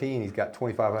at 13, he's got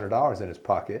 $2,500 in his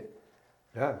pocket.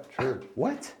 Yeah, true.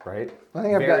 What? Right? I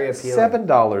think I've got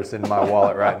 $7 in my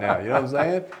wallet right now. You know what I'm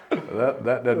saying?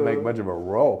 That doesn't make much of a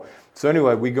roll. So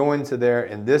anyway, we go into there,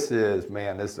 and this is,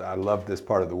 man, I love this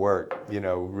part of the work. You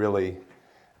know, really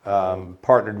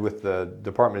partnered with the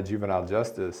Department of Juvenile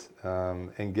Justice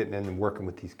and getting in and working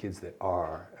with these kids that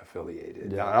are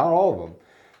affiliated. Yeah. Not all of them.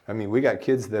 I mean, we got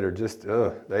kids that are just,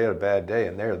 they had a bad day,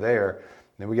 and they're there.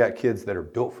 And we got kids that are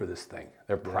built for this thing.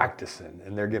 They're practicing,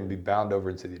 and they're going to be bound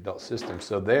over into the adult system.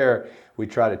 So there, we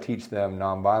try to teach them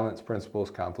nonviolence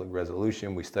principles, conflict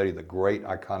resolution. We study the great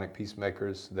iconic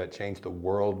peacemakers that changed the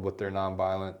world with their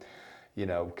nonviolent, you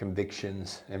know,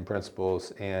 convictions and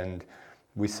principles. And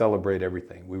we celebrate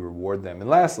everything. We reward them. And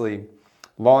lastly,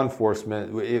 law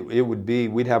enforcement. It would be,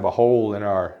 we'd have a hole in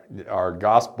our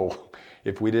gospel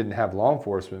if we didn't have law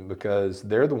enforcement, because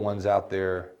they're the ones out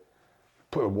there.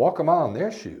 Walk them out in their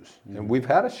shoes. And we've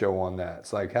had a show on that.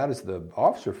 It's like, how does the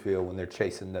officer feel when they're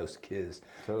chasing those kids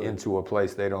into a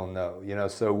place they don't know? You know,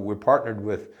 so we're partnered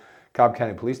with Cobb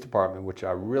County Police Department, which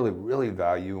I really, really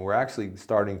value. And we're actually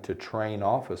starting to train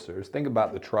officers. Think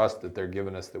about the trust that they're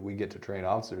giving us, that we get to train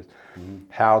officers,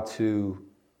 how to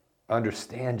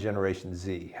understand Generation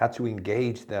Z, how to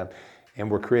engage them. And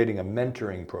we're creating a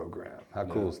mentoring program. How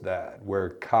cool is that? Where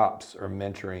cops are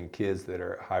mentoring kids that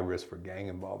are at high risk for gang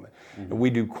involvement. And we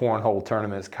do cornhole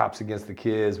tournaments, cops against the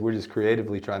kids. We're just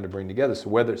creatively trying to bring together. So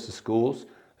whether it's the schools,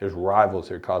 there's rivals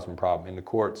that are causing problems. In the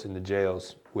courts, in the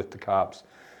jails, with the cops.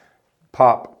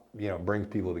 Pop, brings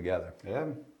people together. Yeah.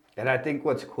 And I think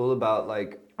what's cool about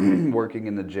like working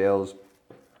in the jails,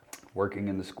 working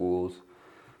in the schools,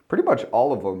 pretty much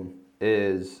all of them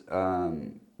is,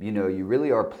 you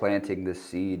really are planting the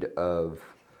seed of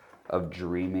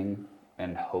dreaming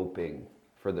and hoping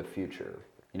for the future.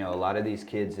 A lot of these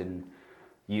kids in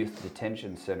youth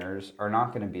detention centers are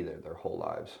not going to be there their whole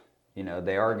lives.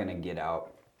 They are going to get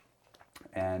out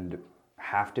and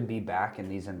have to be back in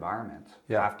these environments,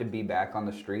 have to be back on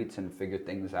the streets and figure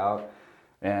things out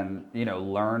and,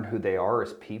 learn who they are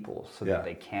as people so that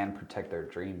they can protect their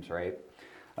dreams, right?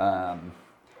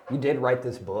 You did write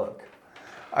this book.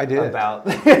 I did. About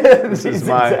these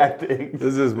exact things.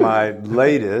 This is my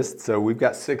latest. So we've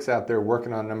got 6 out there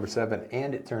working on number 7,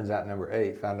 and it turns out number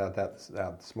 8. Found out that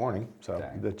out this morning, so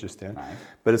that's just in. Nice.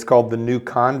 But it's called The New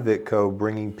Convict Code,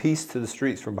 Bringing Peace to the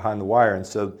Streets from Behind the Wire. And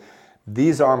so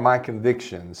these are my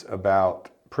convictions about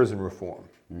prison reform,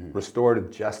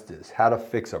 restorative justice, how to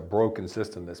fix a broken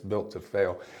system that's built to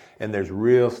fail. And there's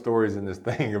real stories in this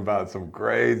thing about some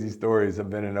crazy stories. I've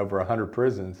been in over 100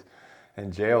 prisons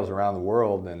and jails around the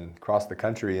world and across the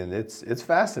country, and it's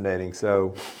fascinating.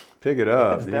 So pick it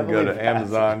up. You can go to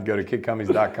Amazon, go to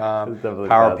kidcummings.com,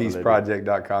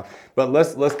 powerpeaceproject.com. But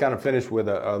let's kind of finish with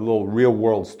a little real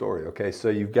world story. Okay, so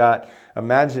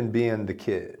imagine being the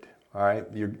kid. All right,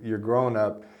 you're growing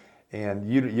up, and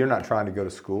you're not trying to go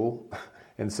to school.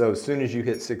 And so as soon as you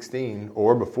hit 16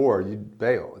 or before, you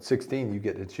bail. At 16, you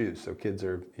get to choose. So kids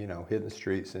are hitting the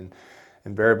streets, and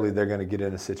invariably they're going to get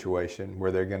in a situation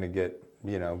where they're going to get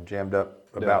jammed up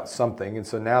about something. And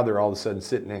so now they're all of a sudden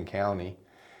sitting in county,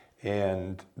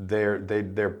 and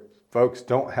their folks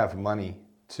don't have money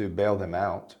to bail them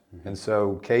out. And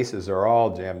so cases are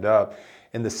all jammed up,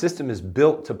 and the system is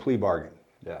built to plea bargain.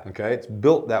 Yeah. Okay, it's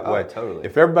built that way. Totally.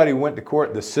 If everybody went to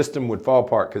court, the system would fall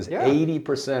apart, because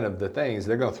 80% of the things,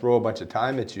 they're going to throw a bunch of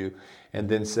time at you and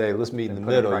then say, let's meet in the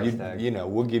middle.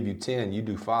 We'll give you 10, you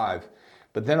do 5.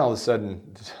 But then all of a sudden,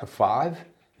 5?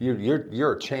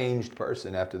 You're a changed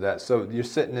person after that. So you're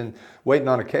sitting and waiting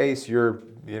on a case. You're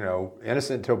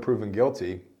innocent until proven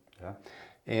guilty. Yeah.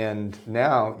 And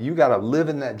now you got to live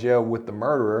in that jail with the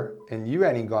murderer, and you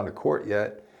ain't even gone to court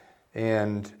yet.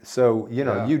 And so you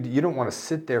don't want to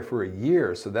sit there for a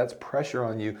year. So that's pressure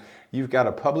on you. You've got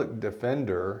a public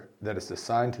defender that is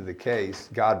assigned to the case.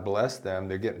 God bless them.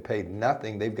 They're getting paid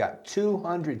nothing. They've got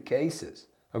 200 cases.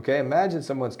 Okay, imagine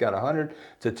someone's got 100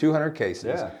 to 200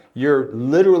 cases. Yeah. You're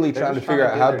literally trying to figure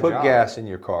out how to put gas in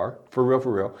your car, for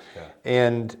real. Yeah.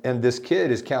 And this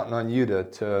kid is counting on you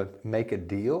to make a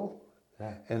deal,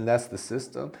 and that's the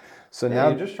system. So now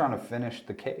you're just trying to finish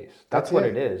the case. That's what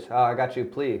it is. Oh, I got you a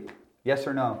plea. Yes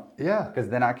or no? Yeah. Because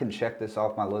then I can check this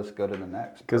off my list, go to the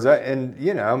next. Because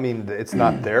it's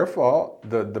not their fault.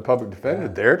 The public defender,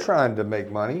 they're trying to make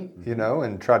money,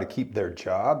 and try to keep their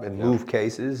job and move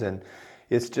cases, and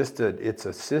it's just it's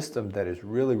a system that is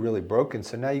really, really broken.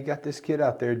 So now you got this kid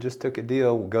out there, just took a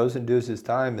deal, goes and does his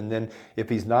time, and then if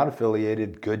he's not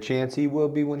affiliated, good chance he will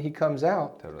be when he comes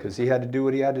out, because he had to do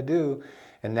what he had to do.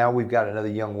 And now we've got another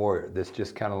young warrior that's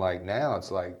just kind of like, now it's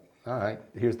like, all right,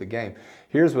 here's the game.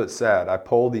 Here's what's sad. I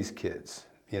poll these kids,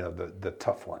 the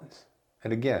tough ones.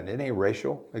 And again, it ain't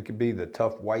racial. It could be the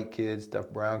tough white kids, tough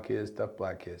brown kids, tough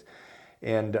black kids.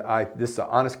 And this is an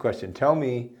honest question. Tell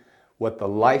me what the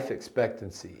life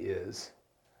expectancy is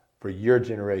for your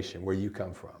generation, where you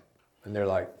come from. And they're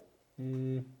like,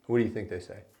 what do you think they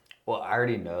say? Well, I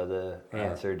already know the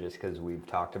answer just because we've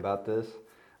talked about this.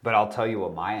 But I'll tell you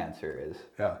what my answer is.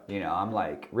 Yeah. I'm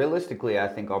like, realistically, I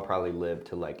think I'll probably live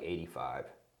to like 85,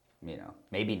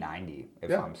 maybe 90 if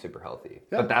I'm super healthy.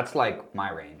 Yeah. But that's like my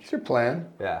range. It's your plan.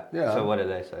 Yeah. So what did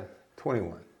they say?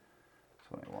 21.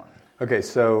 21. Okay,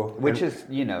 so. Which is,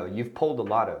 you've pulled a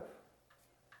lot of,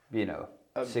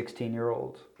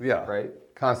 16-year-olds. Yeah. Right?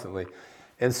 Constantly.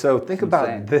 And so think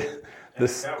about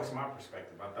this. That was my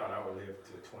perspective. I thought I would live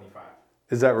to 25.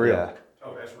 Is that real? Yeah.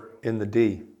 Oh, that's real. In the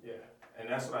D. And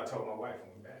that's what I told my wife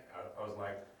when we met. I was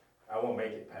like, I won't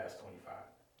make it past 25.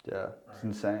 Yeah, right? It's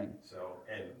insane. So,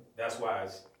 and that's why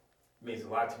it means a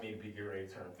lot to me to be getting ready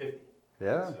to turn 50.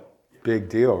 Yeah. So, big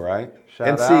deal, right?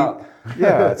 Shout out.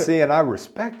 And I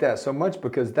respect that so much,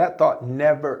 because that thought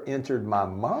never entered my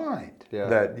mind. Yeah.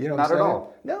 That, not at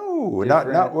all. No,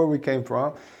 not where we came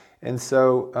from. And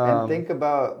so. And think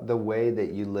about the way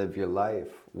that you live your life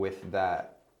with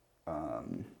that.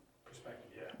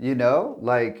 Perspective, yeah.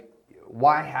 Like,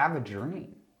 why have a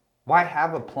dream? Why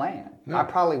have a plan? No. I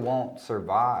probably won't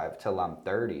survive till I'm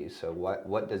 30, so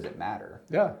what does it matter?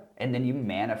 Yeah. And then you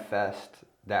manifest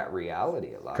that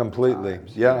reality a lot Completely. of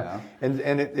times. Yeah. You know?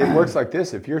 And it works like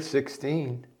this. If you're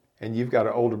 16 and you've got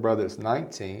an older brother that's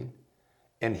 19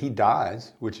 and he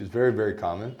dies, which is very, very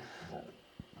common,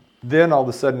 then all of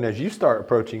a sudden as you start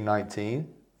approaching 19,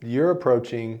 you're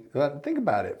approaching, think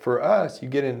about it. For us, you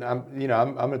get in, I'm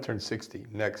going to turn 60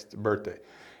 next birthday.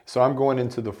 So I'm going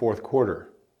into the fourth quarter,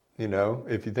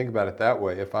 if you think about it that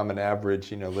way, if I'm an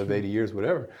average, live 80 years,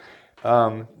 whatever.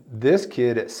 This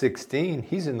kid at 16,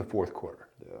 he's in the fourth quarter.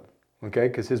 Yeah. Okay,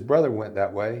 because his brother went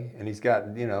that way, and he's got,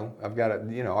 I've got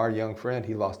our young friend,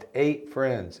 he lost 8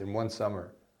 friends in one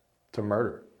summer to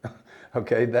murder.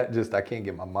 Okay, I can't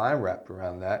get my mind wrapped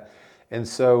around that. And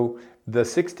so the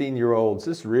 16-year-olds,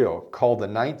 this is real, call the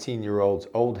 19-year-olds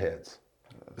old heads.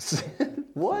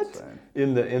 What?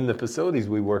 In the facilities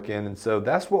we work in. And so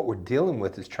that's what we're dealing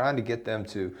with, is trying to get them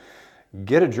to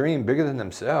get a dream bigger than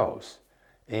themselves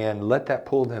and let that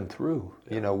pull them through,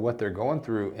 what they're going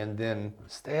through, and then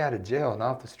stay out of jail and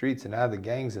off the streets and out of the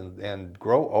gangs and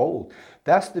grow old.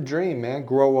 That's the dream, man,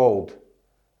 grow old.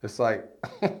 It's like,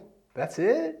 that's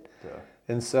it? Yeah.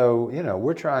 And so,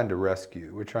 we're trying to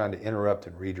rescue. We're trying to interrupt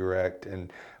and redirect.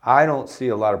 And I don't see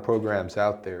a lot of programs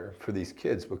out there for these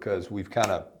kids because we've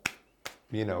kind of,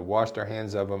 washed our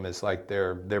hands of them. It's like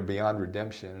they're beyond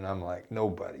redemption. And I'm like,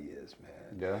 nobody is, man.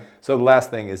 Yeah. So the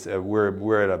last thing is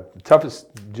we're at a toughest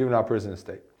juvenile prison in the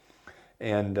state.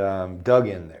 And dug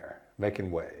in there,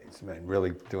 making waves, man,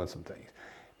 really doing some things.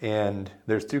 And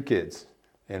there's 2 kids.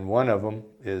 And one of them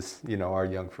is, our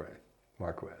young friend,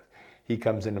 Marquez. He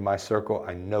comes into my circle.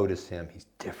 I notice him. He's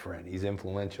different. He's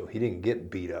influential. He didn't get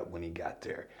beat up when he got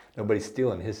there. Nobody's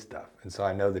stealing his stuff. And so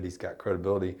I know that he's got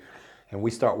credibility. And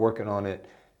we start working on it.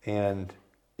 And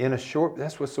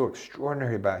that's what's so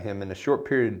extraordinary about him. In a short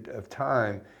period of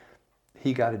time,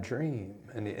 he got a dream.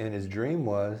 And his dream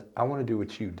was, I want to do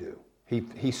what you do.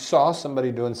 He saw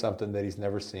somebody doing something that he's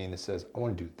never seen and says, I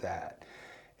want to do that.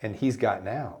 And he's gotten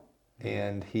out.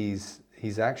 And he's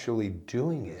actually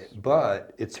doing it,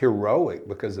 but it's heroic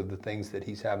because of the things that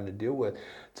he's having to deal with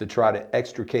to try to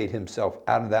extricate himself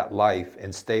out of that life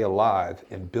and stay alive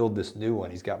and build this new one.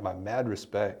 He's got my mad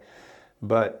respect,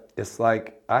 but it's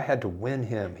like I had to win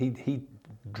him. He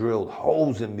drilled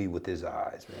holes in me with his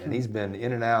eyes, man. He's been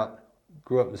in and out,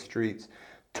 grew up in the streets,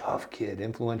 tough kid,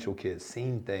 influential kid,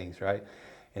 seen things, right,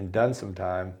 and done some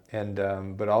time.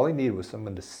 And but all he needed was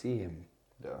someone to see him.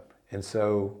 Yeah. And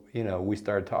so, we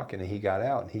started talking and he got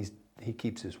out and he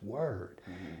keeps his word.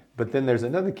 Mm-hmm. But then there's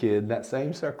another kid in that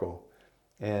same circle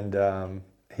and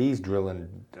he's drilling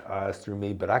eyes through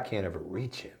me, but I can't ever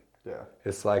reach him. Yeah.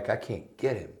 It's like I can't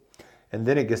get him. And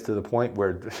then it gets to the point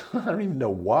where I don't even know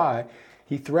why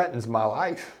he threatens my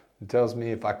life and tells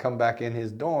me if I come back in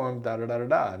his dorm,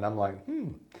 da-da-da-da-da. And I'm like,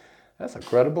 that's a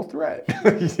credible threat.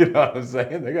 You know what I'm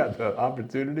saying? They got the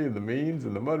opportunity, the means,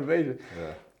 and the motivation.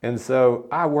 Yeah. And so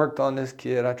I worked on this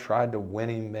kid. I tried to win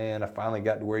him, man. I finally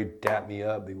got to where he dapped me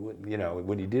up. He wouldn't,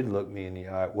 when he did look me in the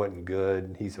eye, it wasn't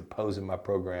good. He's opposing my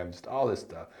program, just all this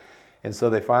stuff. And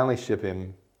so they finally ship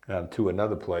him to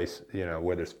another place,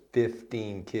 where there's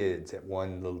 15 kids at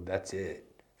one little, that's it.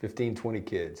 15, 20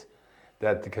 kids.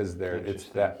 Because it's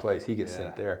that place. He gets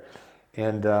sent there.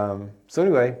 And so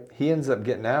anyway, he ends up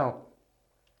getting out.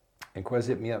 And Quez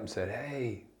hit me up and said,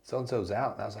 hey, so-and-so's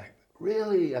out. And I was like,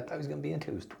 really? I thought he was going to be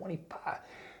until he was 25.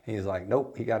 And he's like,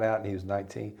 nope, he got out and he was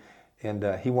 19.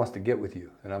 And he wants to get with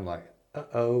you. And I'm like,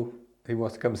 uh-oh, he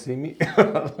wants to come see me?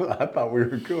 I thought we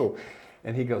were cool.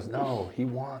 And he goes, no, he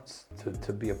wants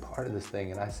to be a part of this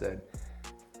thing. And I said,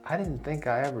 I didn't think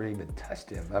I ever even touched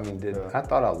him. I mean, I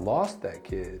thought I lost that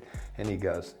kid. And he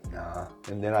goes, nah.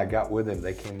 And then I got with him.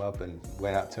 They came up and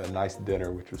went out to a nice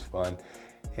dinner, which was fun.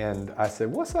 And I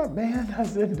said, what's up, man? I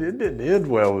said, it didn't end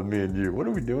well with me and you. What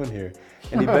are we doing here?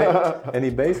 And he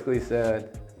basically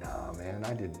said, no, man,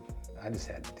 I just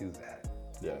had to do that.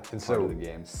 Yeah, and so the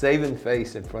game. Saving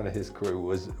face in front of his crew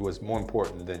was more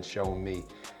important than showing me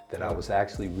that I was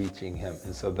actually reaching him.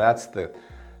 And so that's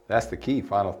the key.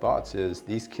 Final thoughts is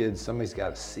these kids, somebody's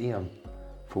got to see them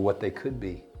for what they could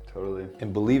be. Totally.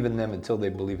 And believe in them until they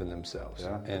believe in themselves.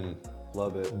 Yeah. And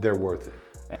love it. They're worth it.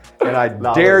 And I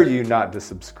dare you not to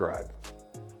subscribe.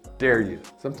 Dare you.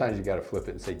 Sometimes you got to flip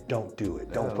it and say, don't do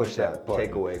it. Don't push that button.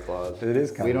 Takeaway clause. It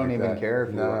is kind we of don't like even that. care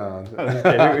if no.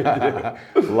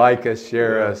 Like us,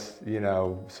 share us,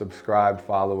 subscribe,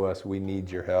 follow us. We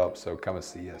need your help, so come and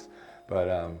see us.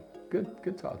 But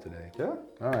good talk today. Yeah.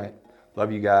 All right.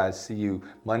 Love you guys. See you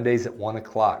Mondays at 1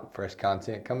 o'clock. Fresh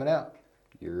content coming out.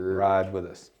 Ride with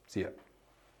us. See ya.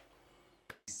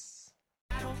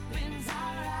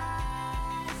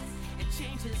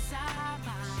 to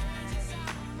Saba.